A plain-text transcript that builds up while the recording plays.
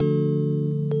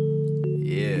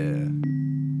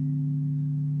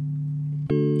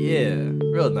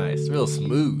Real nice. Real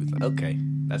smooth. Okay.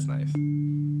 That's nice.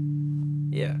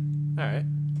 Yeah. Alright.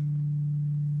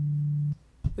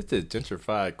 It's the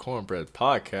Gentrified Cornbread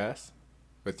Podcast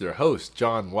with your host,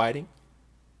 John Whiting.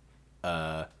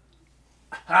 Hello!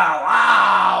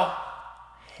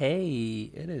 Hey,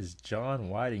 it is John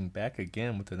Whiting back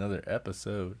again with another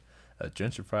episode of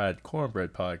Gentrified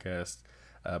Cornbread Podcast,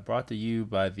 brought to you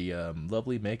by the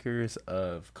lovely makers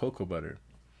of cocoa butter.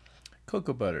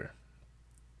 Cocoa butter.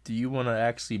 Do you want to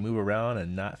actually move around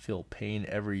and not feel pain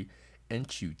every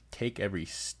inch you take, every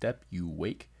step you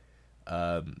wake?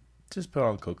 Just put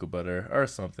on cocoa butter or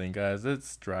something, guys.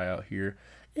 It's dry out here.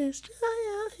 It's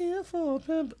dry out here for a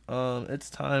pimp. It's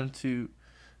time to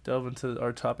delve into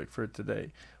our topic for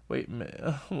today. Wait a minute.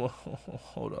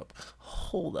 Hold up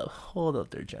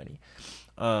there, Johnny.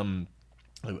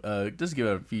 Just give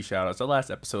a few shout outs. The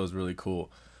last episode was really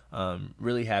cool.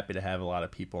 Really happy to have a lot of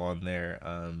people on there.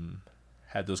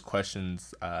 Had those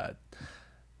questions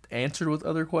answered with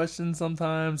other questions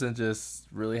sometimes, and just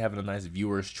really having a nice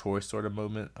viewer's choice sort of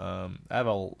moment. I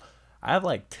have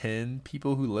like 10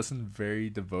 people who listen very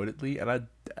devotedly, and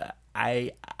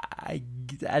I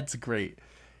that's great.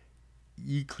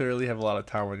 You clearly have a lot of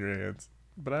time on your hands,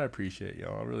 but I appreciate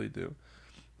y'all. I really do.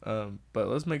 But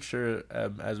let's make sure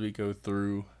as we go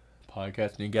through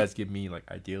podcast, and you guys give me like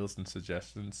ideas and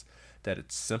suggestions, that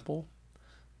it's simple.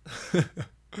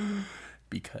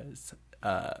 Because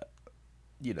I'm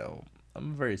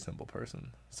a very simple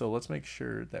person. So let's make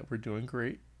sure that we're doing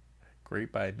great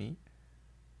by me.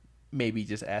 Maybe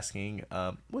just asking,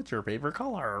 what's your favorite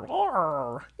color?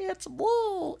 Oh, it's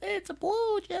blue,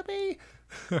 Jimmy.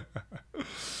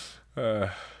 Oh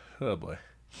boy.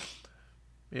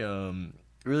 Yeah,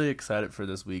 really excited for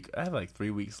this week. I have like 3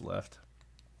 weeks left.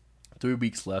 3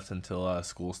 weeks left until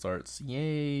school starts.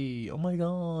 Yay! Oh my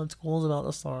god, school's about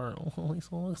to start. Oh, I'm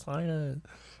so excited.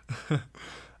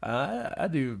 I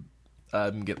do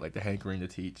get like the hankering to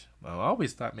teach. I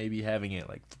always thought maybe having it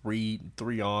like three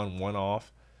on, one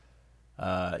off.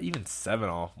 Even 7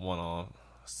 off, 1 off.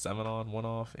 7 on, 1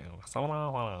 off. 7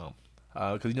 on, 1 off.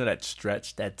 Because that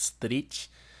stretch. I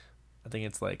think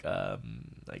it's like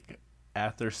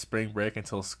after spring break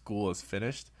until school is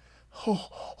finished.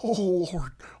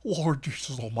 Oh Lord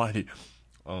Jesus Almighty!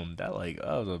 That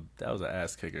was an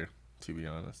ass kicker, to be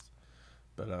honest.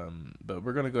 But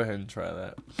we're gonna go ahead and try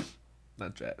that.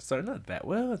 Not that.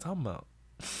 What am I talking about?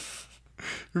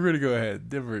 We're gonna go ahead.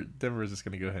 Denver's just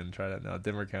gonna go ahead and try that now.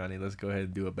 Denver County, let's go ahead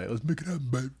and do it, babe. Let's make it happen,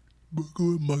 babe. Go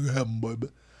ahead and make it happen, baby.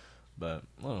 But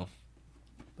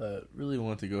really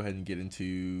want to go ahead and get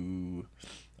into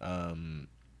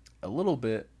a little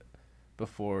bit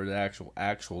before the actual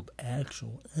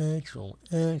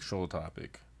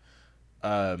topic.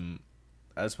 I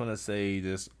just want to say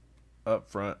this up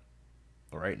front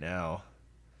right now.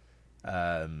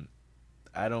 I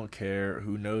don't care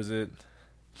who knows it.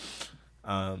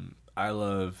 I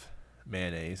love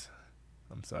mayonnaise.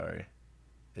 I'm sorry.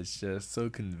 It's just so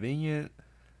convenient.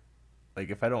 Like,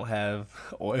 if I don't have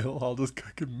oil, I'll just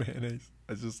cook in mayonnaise.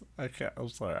 I can't. I'm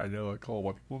sorry. I know I call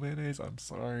white people mayonnaise. I'm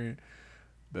sorry.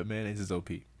 But mayonnaise is OP.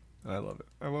 I love it.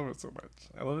 I love it so much.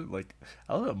 I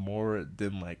love it more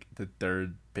than like the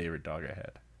third favorite dog I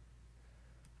had.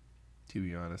 To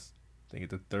be honest, I think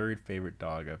it's the third favorite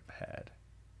dog I've had.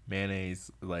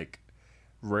 Mayonnaise, like,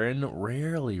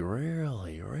 rarely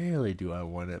do I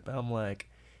want it, but I'm like,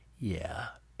 yeah,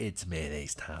 it's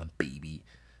mayonnaise time, baby.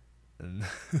 And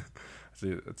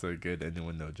it's a good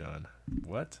innuendo, John.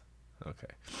 What? Okay.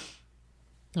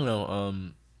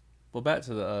 Well, back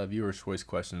to the viewer choice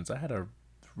questions. I had a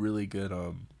really good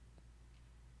what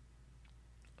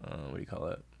do you call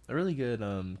it? A really good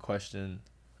question.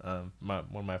 One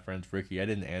of my friends, Ricky, I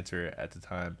didn't answer it at the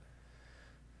time.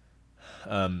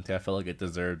 I felt like it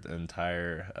deserved an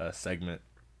entire segment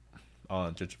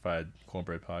on Gentrified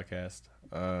Cornbread Podcast.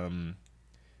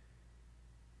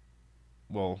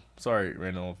 Well, sorry,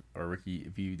 Randall or Ricky,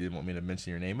 if you didn't want me to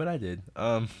mention your name, but I did.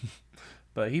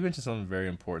 But he mentioned something very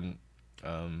important.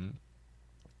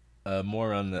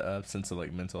 More on the sense of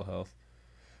like mental health.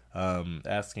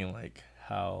 Asking like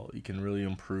how you can really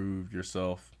improve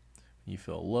yourself when you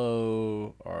feel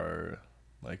low or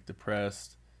like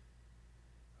depressed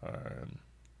or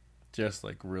just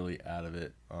like really out of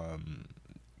it.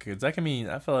 Because that can mean,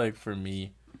 I feel like for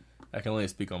me, I can only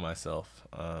speak on myself.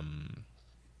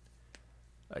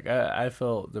 Like I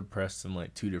felt depressed in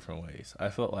like 2 different ways. I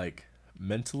felt like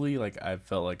mentally, like I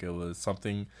felt like it was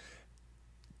something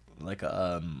like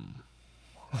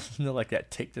like that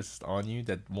tick that's on you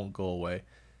that won't go away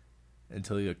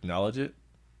until you acknowledge it,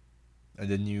 and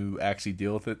then you actually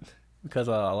deal with it. Because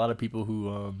a lot of people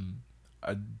who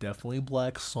definitely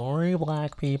black. Sorry,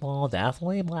 black people.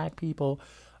 Definitely black people.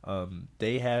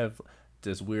 They have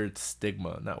this weird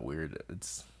stigma. Not weird.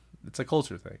 It's a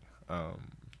culture thing.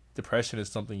 Depression is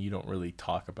something you don't really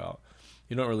talk about.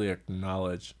 You don't really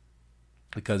acknowledge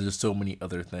because there's so many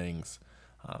other things,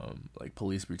 like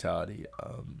police brutality,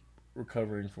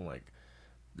 recovering from like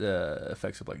the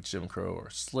effects of like Jim Crow or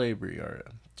slavery or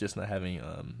just not having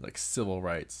like civil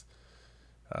rights.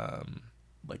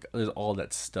 Like there's all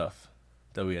that stuff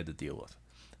that we had to deal with,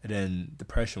 and then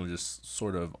depression was just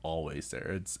sort of always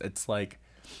there. It's like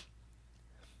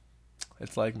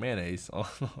mayonnaise on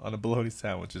a bologna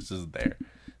sandwich. It's just there.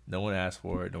 No one asked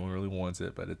for it. No one really wants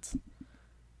it, but it's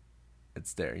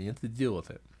there. You have to deal with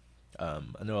it. I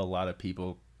know a lot of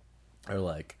people are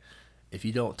like, if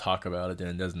you don't talk about it, then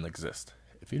it doesn't exist.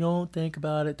 If you don't think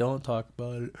about it, don't talk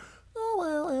about it. Oh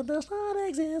well, it does not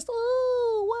exist.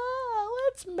 Oh wow,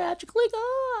 it's magically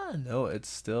gone. No, it's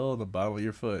still in the bottom of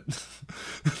your foot,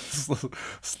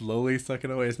 slowly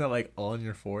sucking away. It's not like on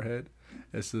your forehead.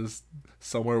 It's just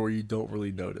somewhere where you don't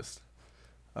really notice.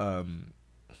 Um,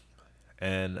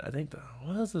 and I think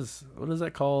what is this? What is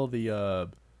that called?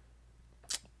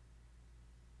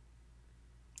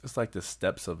 It's like the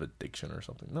steps of addiction or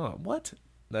something. No, what?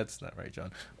 That's not right,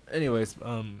 John. Anyways, it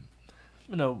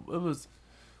was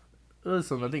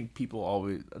something. I think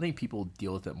people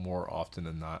deal with it more often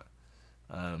than not.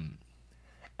 Um,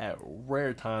 at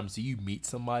rare times do you meet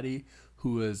somebody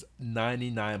who is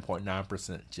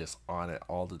 99.9% just on it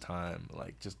all the time,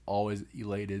 like just always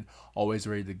elated, always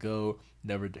ready to go,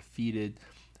 never defeated,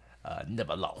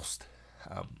 never lost.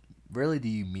 Rarely do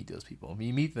you meet those people. When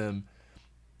you meet them,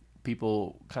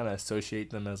 people kind of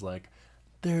associate them as like,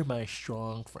 they're my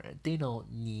strong friend. They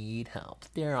don't need help.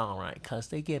 They're all right because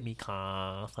they give me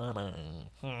confidence.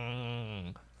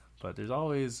 But there's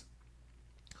always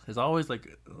like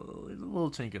a little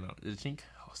chink in it. Chink.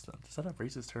 Oh, is that a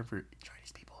racist term for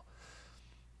Chinese people?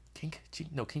 Kink.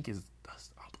 Chink. No, kink is. Oh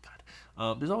my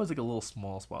god. There's always like a little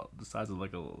small spot, the size of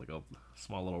like a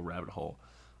small little rabbit hole.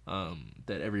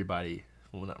 That everybody.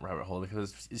 Well, not rabbit hole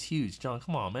because it's huge. John,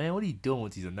 come on, man. What are you doing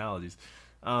with these analogies?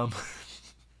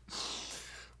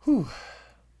 Whew.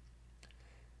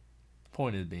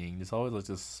 Point is being, there's always like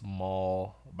this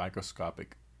small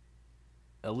microscopic,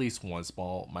 at least one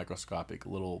small microscopic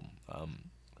little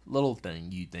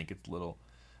thing you think it's little,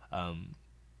 um,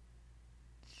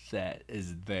 that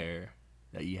is there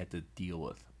that you have to deal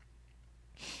with.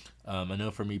 I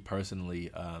know for me personally,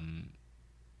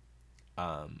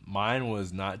 mine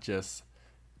was not just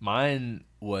mine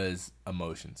was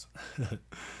emotions.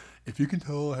 If you can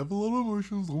tell, I have a lot of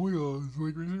emotions. Oh my god, it's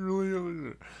like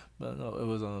really. But no,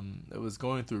 it was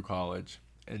going through college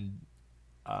and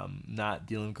not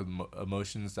dealing with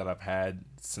emotions that I've had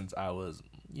since I was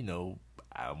when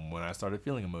I started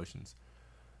feeling emotions.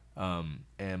 And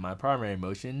my primary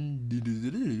emotion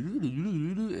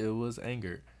it was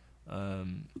anger.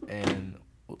 And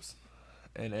whoops,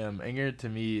 and anger to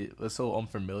me was so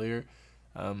unfamiliar.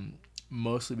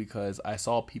 Mostly because I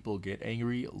saw people get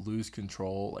angry, lose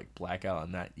control, like blackout,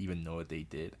 and not even know what they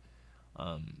did.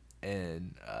 And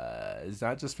it's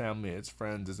not just family; it's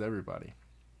friends, it's everybody.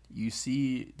 You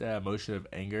see that emotion of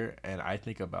anger, and I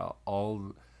think about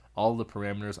all the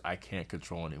parameters I can't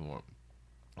control anymore,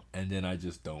 and then I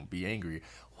just don't be angry.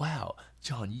 Wow,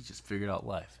 John, you just figured out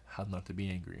life, how not to be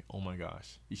angry. Oh my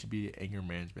gosh, you should be an anger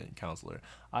management counselor.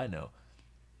 I know,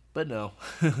 but no,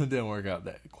 it didn't work out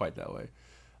quite that way.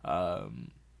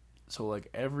 Um, so like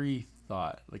every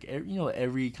thought, like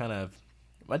every kind of,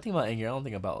 when I think about anger, I don't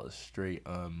think about it straight.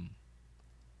 I'm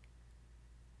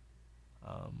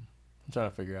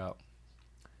trying to figure out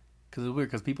because it's weird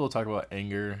because people talk about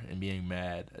anger and being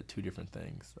mad at two different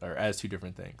things or as two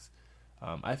different things.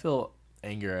 I feel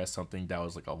anger as something that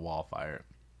was like a wildfire.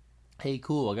 Hey,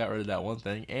 cool, I got rid of that one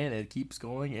thing, and it keeps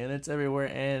going, and it's everywhere,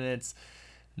 and it's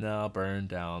now burned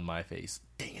down my face.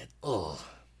 Dang it! Ugh.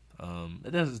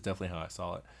 That is definitely how I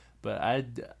saw it, but I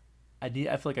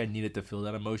feel like I needed to feel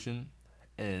that emotion,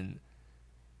 and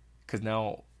because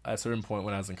now at a certain point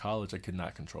when I was in college, I could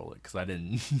not control it because I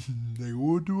didn't like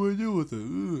what do I do with it?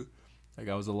 Ugh. Like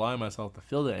I was allowing myself to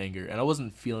feel the anger, and I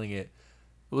wasn't feeling it.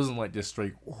 It wasn't like this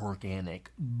straight organic,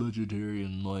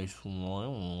 vegetarian, nice,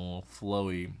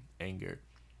 flowy anger.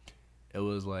 It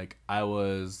was like I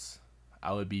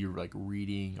would be like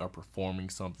reading or performing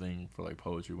something for like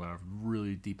poetry when I was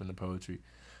really deep into poetry.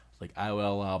 Like I would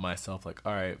allow myself like,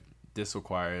 all right, this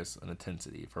requires an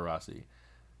intensity, ferocity.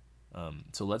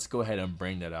 So let's go ahead and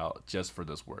bring that out just for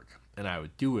this work. And I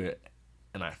would do it,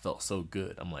 and I felt so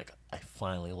good. I'm like, I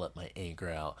finally let my anger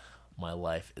out. My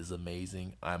life is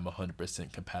amazing. I'm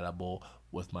 100% compatible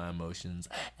with my emotions.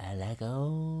 I let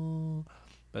go.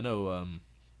 But no,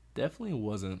 definitely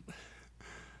wasn't.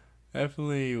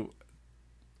 Definitely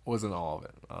wasn't all of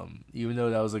it. Even though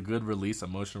that was a good release,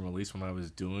 emotional release when I was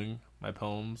doing my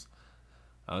poems,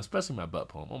 especially my butt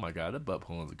poem. Oh my god, that butt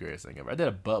poem was the greatest thing ever. I did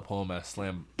a butt poem at a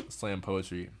slam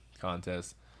poetry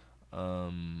contest.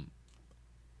 Um,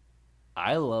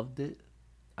 I loved it.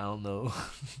 I don't know.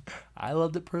 I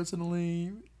loved it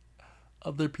personally.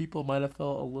 Other people might have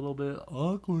felt a little bit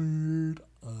awkward.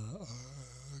 I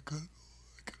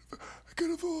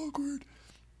kind of felt awkward.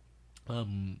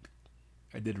 Um,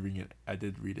 I did read it. I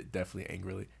did read it definitely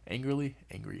angrily. Angry.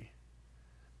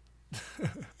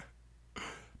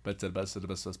 But that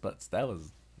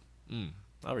was.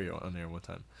 I'll read it on there one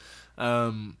time.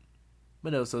 Um,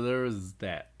 but no, so there was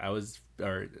that.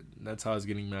 That's how I was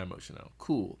getting my emotion out.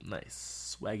 Cool,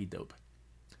 nice, swaggy, dope.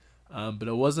 But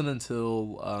it wasn't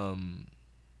until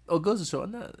it goes to show.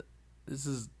 Not, this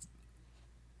is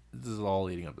this is all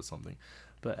leading up to something.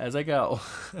 But as I got,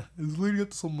 it's leading up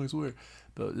to something, I swear.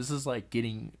 But this is like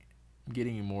getting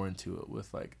more into it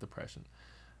with like depression.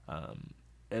 Um,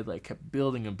 it like kept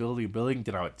building and building and building.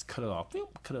 Then I would cut it off,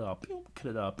 cut it off,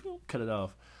 cut it off, cut it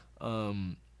off.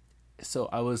 Um, so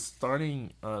I was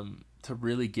starting to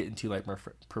really get into like my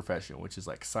profession, which is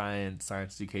like science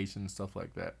education, stuff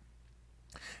like that.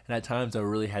 And at times I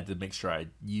really had to make sure I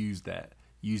use that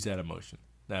emotion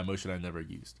I never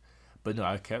used. But no,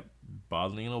 I kept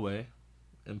bottling it away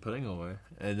and putting it away.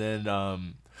 And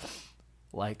then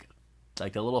like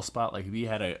a little spot, like if you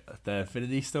had the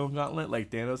Infinity Stone gauntlet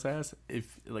like Thanos has,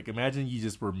 if like imagine you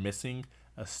just were missing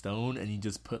a stone and you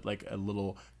just put like a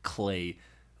little clay,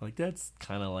 like that's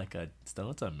kind of like a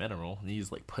stone, it's a mineral, and you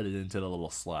just like put it into the little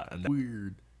slot, and that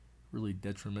weird, really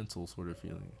detrimental sort of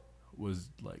feeling was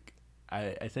like,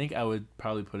 I think I would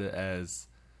probably put it as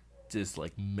just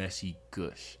like messy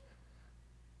gush.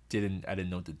 I didn't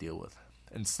know what to deal with,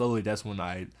 and slowly that's when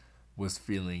I was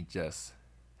feeling just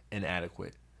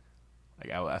inadequate.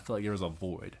 Like I felt like there was a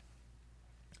void,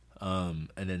 and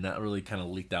then that really kind of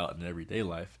leaked out in everyday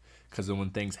life. Because then when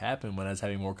things happened, when I was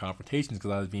having more confrontations,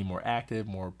 because I was being more active,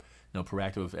 more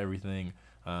proactive with everything,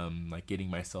 like getting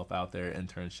myself out there,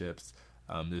 internships,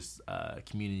 this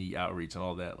community outreach and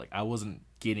all that. Like I wasn't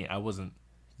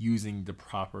using the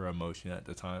proper emotion at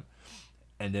the time,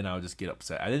 and then I would just get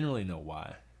upset. I didn't really know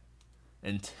why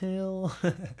until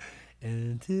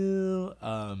until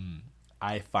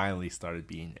I finally started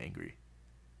being angry.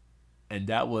 And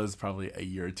that was probably a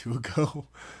year or two ago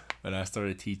when I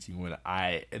started teaching.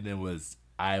 I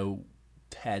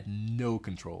had no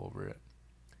control over it,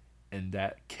 and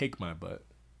that kicked my butt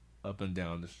up and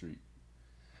down the street.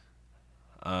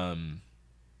 And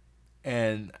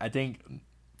I think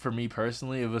for me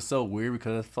personally, it was so weird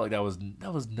because I felt like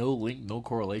that was no link, no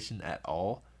correlation at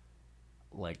all.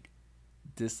 Like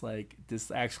this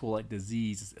actual like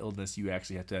disease, this illness you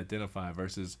actually have to identify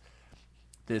versus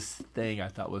this thing I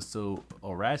thought was so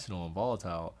irrational and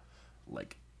volatile.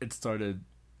 Like it started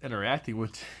interacting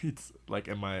with it's like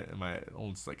in my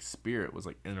own like spirit was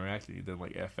like interacting. Then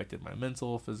like it affected my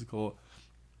mental, physical.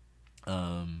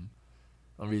 The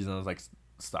reason I was like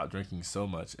stop drinking so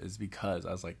much is because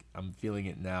I was like I'm feeling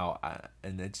it now,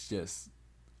 and it's just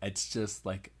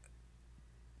like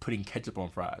putting ketchup on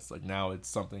fries. Like now it's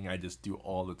something I just do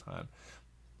all the time.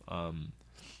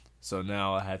 So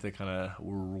now I had to kind of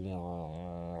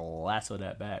lasso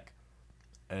that back.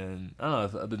 And I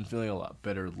don't know, I've been feeling a lot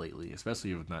better lately,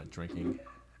 especially with not drinking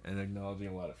and acknowledging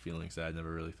a lot of feelings that I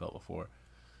never really felt before.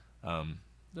 I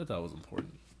thought was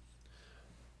important.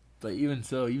 But even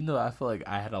so, even though I feel like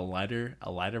I had a lighter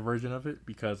version of it,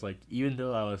 because like even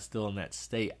though I was still in that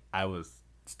state, I was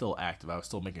still active. I was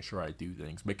still making sure I do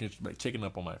things, like checking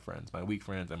up on my friends, my weak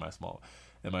friends, and my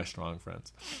strong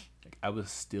friends. Like I was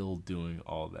still doing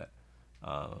all that.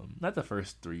 Not the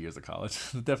first 3 years of college,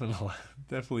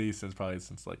 definitely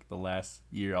since like the last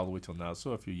year all the way till now.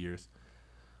 So a few years.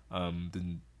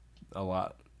 Been a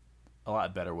lot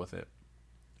better with it.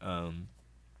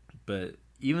 But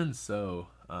even so,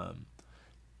 I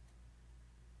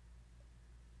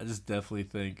just definitely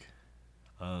think,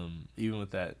 even with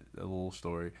that little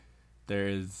story,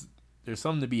 there's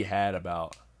something to be had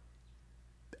about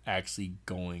actually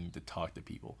going to talk to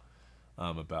people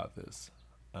about this.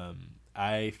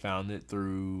 I found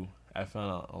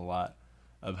a lot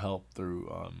of help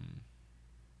through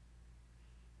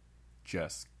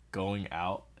just going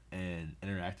out and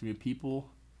interacting with people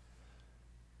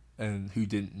and who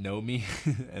didn't know me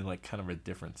in like kind of a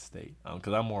different state,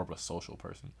 because I'm more of a social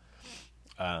person.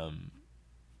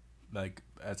 Like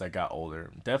as I got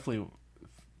older, definitely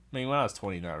I mean, when I was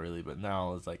 20, not really, but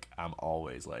now it's like I'm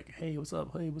always like, hey, what's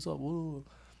up? Hey, what's up? Whoa.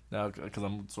 Now, because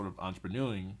I'm sort of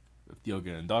entrepreneuring with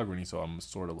yoga and dog running, so I'm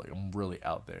sort of like, I'm really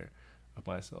out there with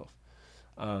myself.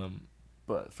 Um,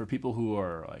 but for people who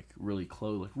are like really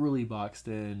closed, like really boxed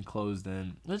in, closed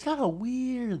in, it's kind of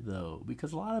weird though,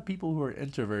 because a lot of people who are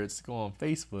introverts go on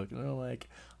Facebook and they're like,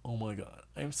 oh my God,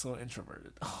 I'm so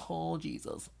introverted. Oh,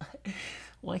 Jesus.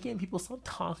 Why can't people stop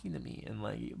talking to me? And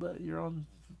like, but you're on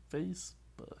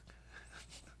Facebook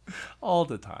all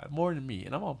the time, more than me.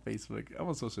 And I'm on Facebook. I'm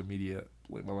on social media.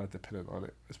 Like my life dependent on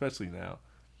it, especially now.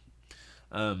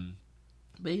 Um,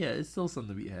 but yeah, it's still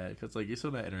something to be had because like you're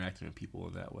still not interacting with people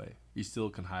in that way. You still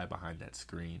can hide behind that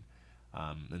screen,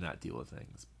 and not deal with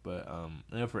things. But I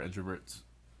know for introverts,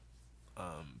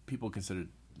 people consider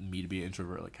me to be an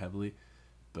introvert like heavily,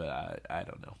 but I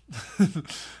don't know.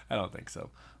 I don't think so.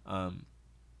 Um,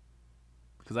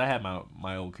 because I had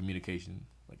my old communication.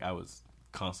 Like I was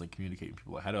constantly communicating with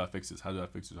people. Like, how do I fix this? How do I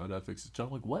fix this? How do I fix this?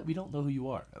 I'm like, what? We don't know who you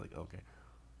are. I'm like, okay.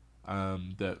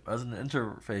 That as an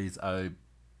introvert phase, I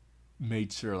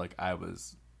made sure I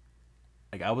was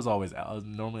always out.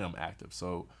 Normally I'm active,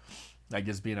 so like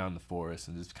just being out in the forest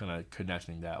and just kind of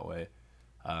connecting that way,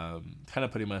 kind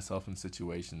of putting myself in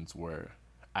situations where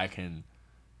I can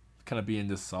kind of be in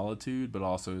this solitude, but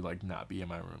also like not be in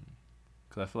my room,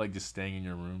 because I feel like just staying in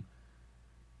your room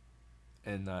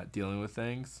and not dealing with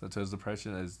things such as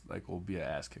depression is like will be an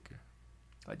ass kicker.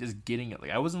 Like just getting it. Like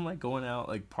I wasn't like going out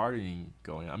like partying,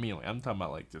 going. I mean, like I'm talking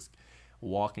about like just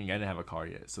walking. I didn't have a car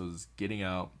yet, so it was getting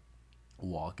out,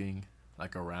 walking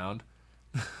like around,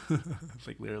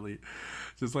 like literally,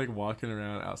 just like walking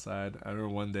around outside. I remember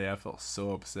one day I felt so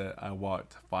upset. I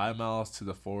walked 5 miles to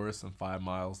the forest and 5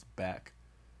 miles back,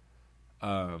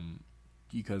 um,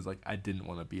 because like I didn't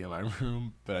want to be in my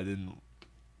room, but I didn't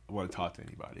want to talk to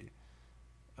anybody.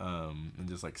 And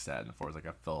just like sat in the forest. Like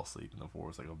I fell asleep in the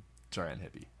forest like a giant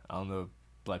hippie. I don't know if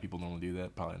black people normally do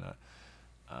that. Probably not.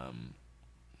 Um,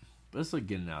 but it's like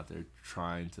getting out there,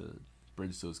 trying to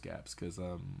bridge those gaps. Because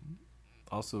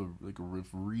also like with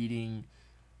reading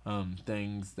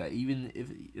things that even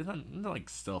if it's not like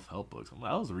self help books.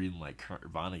 I was reading like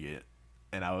Kurt Vonnegut,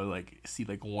 and I would like see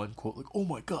like one quote like, oh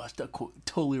my gosh, that quote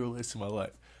totally relates to my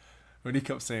life. When he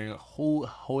kept saying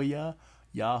Hoya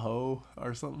Yahoo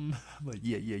or something, I'm like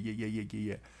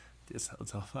yeah. This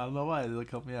helps. I don't know why. They like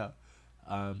help me out.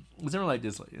 It's never like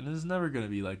this, like, and there's never gonna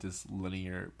be like this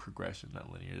linear progression.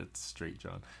 Not linear. That's straight,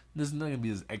 John. There's not gonna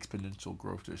be this exponential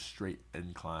growth, just straight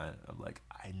incline of like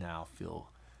I now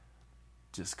feel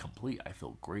just complete. I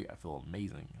feel great. I feel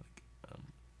amazing. Like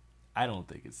I don't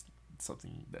think it's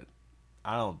something that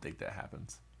I don't think that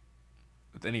happens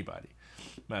with anybody,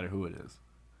 no matter who it is.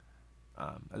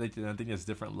 I think there's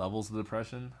different levels of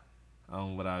depression.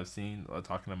 What I've seen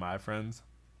talking to my friends,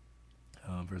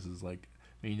 versus like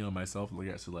me, myself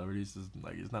looking at celebrities is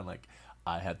like it's not like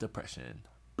I have depression.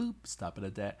 Boop, stop it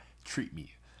at that. Treat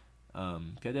me. 'Cause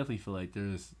I definitely feel like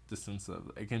there's this sense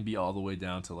of it can be all the way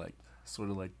down to like sort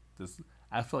of like this.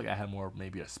 I feel like I have more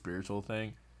maybe a spiritual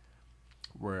thing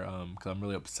where because I'm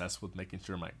really obsessed with making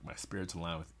sure my spirit's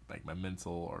aligned with like my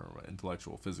mental or my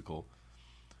intellectual, physical.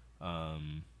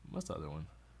 What's the other one?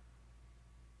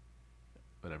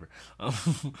 Whatever. Um,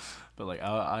 but like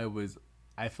I always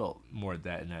I felt more of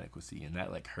that inadequacy and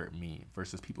that like hurt me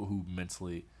versus people who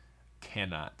mentally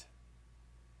cannot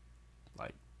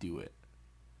like do it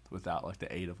without like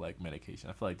the aid of like medication.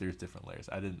 I feel like there's different layers.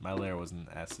 My layer wasn't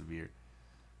as severe.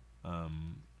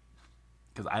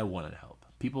 Because I wanted help.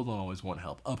 People don't always want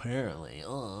help. Apparently,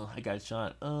 I got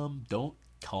shot. Don't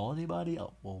call anybody.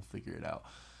 We'll figure it out.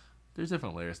 There's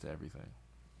different layers to everything.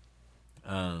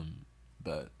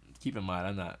 But keep in mind,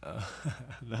 I'm not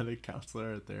not a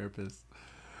counselor or a therapist.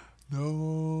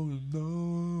 No.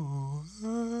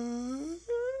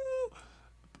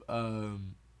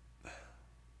 Um,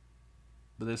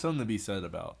 but there's something to be said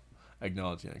about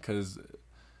acknowledging it, because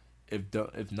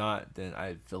if not, then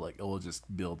I feel like it will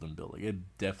just build and build. Like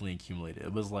it definitely accumulated.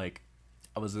 It was like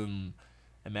I was in.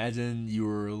 Imagine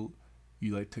you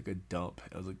like took a dump.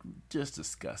 It was like just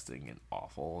disgusting and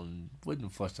awful and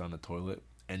wouldn't flush down the toilet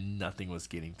and nothing was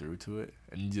getting through to it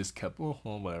and you just kept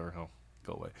whatever,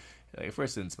 go away. Like at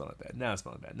first it didn't smell like bad. Now it's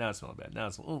smelling bad. Now it's smelling bad. Now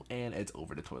it's and it's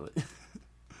over the toilet.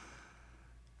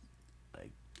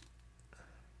 Like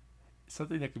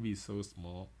something that could be so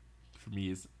small for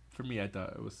me I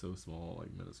thought it was so small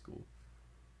like middle school.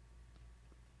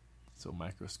 So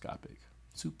microscopic,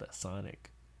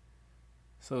 supersonic,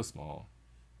 so small,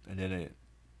 and then it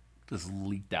just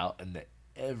leaked out into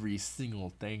every single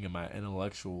thing in my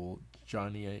intellectual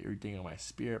Johnny, everything in my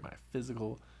spirit, my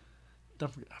physical.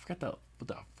 Don't forget, I forgot what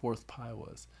the fourth pie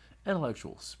was.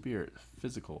 Intellectual, spirit,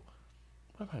 physical.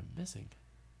 What am I missing?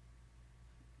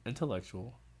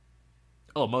 Intellectual.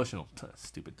 Oh, emotional.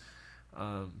 Stupid.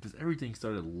 Because everything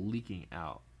started leaking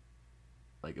out.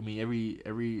 Like, I mean,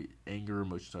 every anger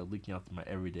emotion started leaking out through my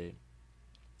everyday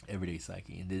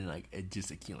psyche, and then like it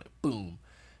just accumulated, boom,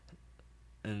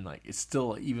 and like it's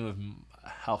still, even with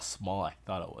how small I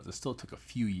thought it was, it still took a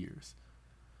few years.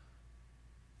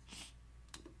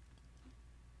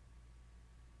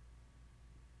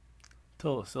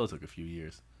 Still took a few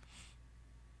years,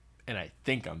 and I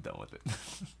think I'm done with it.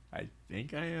 I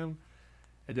think I am.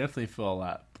 I definitely feel a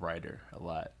lot brighter, a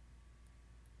lot,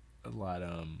 a lot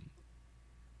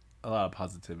of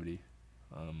positivity.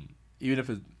 Even if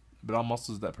it, but I'm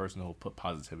also that person who will put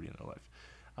positivity in their life.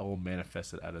 I will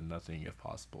manifest it out of nothing if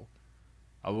possible.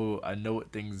 I will. I know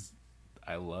what things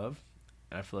I love,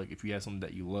 and I feel like if you have something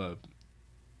that you love,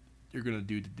 you're gonna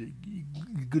do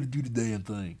the damn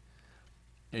thing,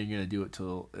 and you're gonna do it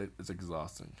till it's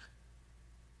exhausting.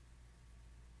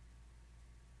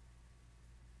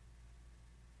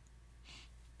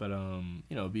 But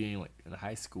being like in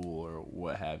high school or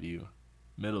what have you,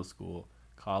 middle school,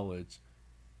 college,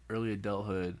 early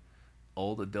adulthood,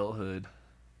 old adulthood,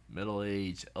 middle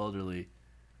age, elderly.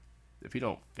 If you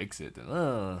don't fix it,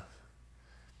 then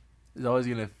it's always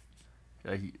gonna,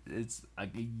 like, it's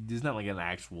like there's not like an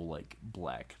actual like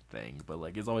black thing, but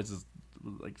like it's always just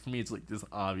like, for me it's like this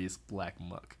obvious black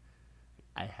muck.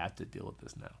 I have to deal with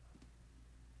this now.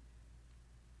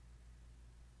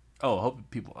 Oh,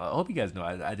 I hope you guys know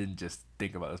I didn't just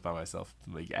think about this by myself.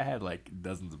 Like I had like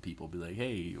dozens of people be like,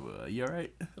 "Hey, you all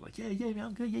right?" I'm like, yeah, man,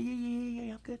 I'm good.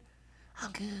 Yeah, I'm good.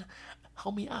 I'm good,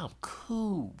 homie. I'm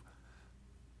cool.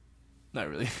 Not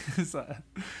really. So,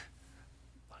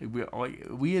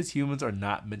 we as humans are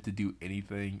not meant to do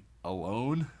anything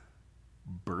alone.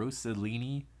 Bruce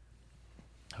Cellini.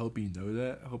 Hope you know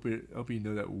that. Hope you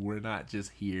know that we're not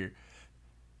just here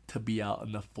to be out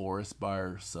in the forest by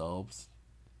ourselves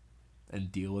and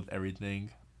deal with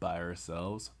everything by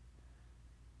ourselves.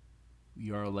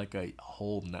 We are like a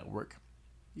whole network.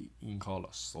 You can call it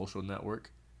a social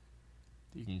network.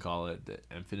 You can call it the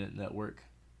infinite network.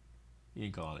 You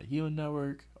can call it a human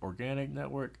network, organic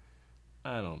network.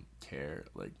 I don't care.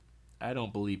 Like, I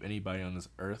don't believe anybody on this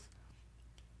earth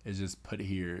is just put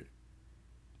here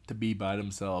to be by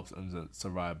themselves and to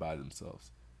survive by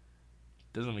themselves.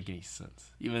 Doesn't make any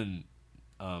sense. Even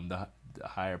the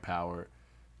higher power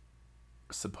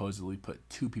supposedly put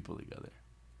two people together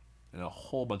and a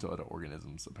whole bunch of other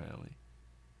organisms apparently.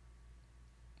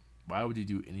 Why would you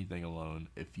do anything alone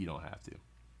if you don't have to?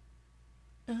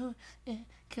 Oh,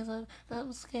 because I'm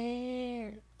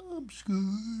scared. I'm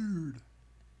scared.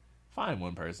 Find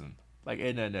one person. Like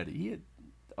Ed, Ed, Ed.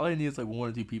 All you need is like one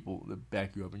or two people to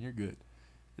back you up, and you're good.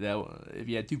 That if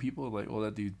you had two people, like, well,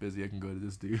 that dude's busy, I can go to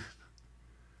this dude.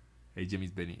 Hey,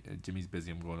 Jimmy's busy. Jimmy's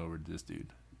busy. I'm going over to this dude.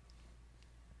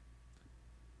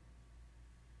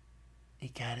 You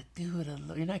gotta do it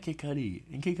alone. You're not Kid Cudi,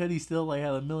 and Kid Cudi still like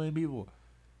had a million people.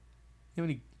 How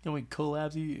many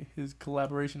collabs his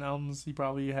collaboration albums he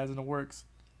probably has in the works?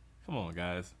 Come on,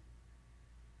 guys.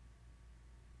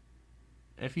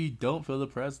 If you don't feel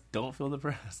depressed, don't feel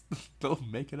depressed.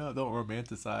 Don't make it up. Don't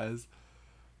romanticize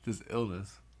this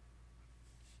illness.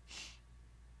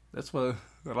 That's what.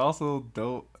 And also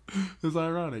don't. It's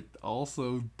ironic.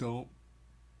 Also don't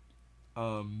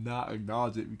not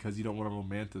acknowledge it because you don't want to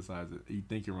romanticize it. You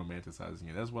think you're romanticizing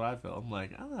it. That's what I felt. I'm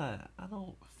like, I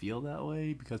don't feel that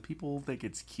way because people think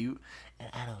it's cute, and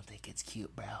I don't think it's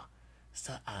cute, bro.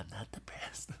 So I'm not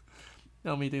depressed. You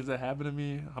know how many things that happened to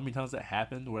me? How many times that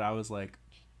happened where I was like,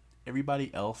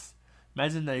 everybody else.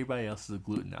 Imagine that everybody else is a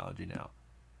gluten allergy now.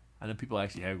 I know people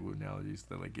actually have gluten allergies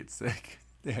that like get sick.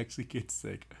 They actually get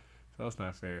sick. So that's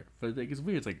not fair. But like, it's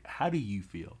weird. It's like, how do you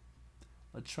feel?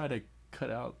 Let's try to cut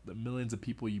out the millions of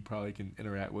people you probably can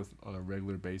interact with on a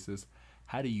regular basis.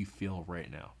 How do you feel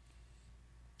right now?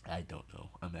 I don't know.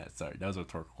 I'm that sorry. That was a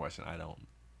rhetorical question. I don't.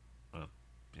 I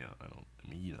don't. I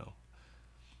mean,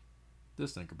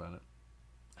 just think about it.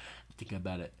 Think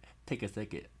about it. Take a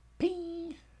second.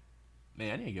 Ping.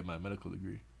 Man, I need to get my medical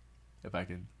degree. If I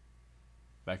can,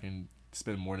 if I can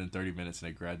spend more than 30 minutes in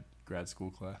a grad school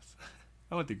class.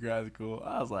 I went to grad school.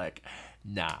 I was like,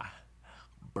 nah,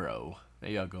 bro.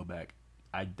 Maybe I'll go back.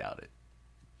 I doubt it.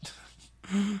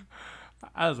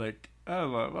 I'm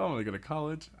gonna go to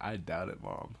college. I doubt it,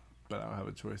 mom. But I don't have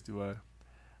a choice, do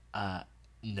I?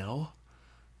 No.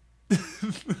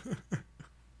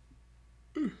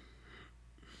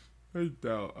 I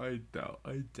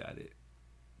doubt it.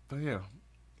 But yeah.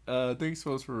 Thanks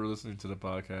folks for listening to the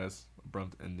podcast.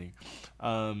 Abrupt ending.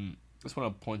 Um Just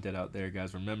want to point that out there,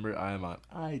 guys. Remember, I am on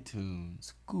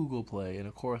iTunes, Google Play, and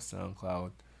of course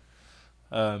SoundCloud.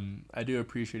 I do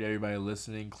appreciate everybody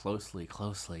listening closely.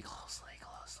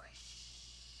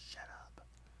 Shut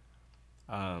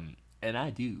up. And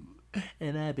I do.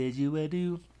 And I bid you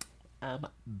adieu.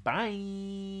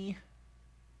 Bye.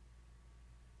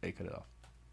 Hey, cut it off.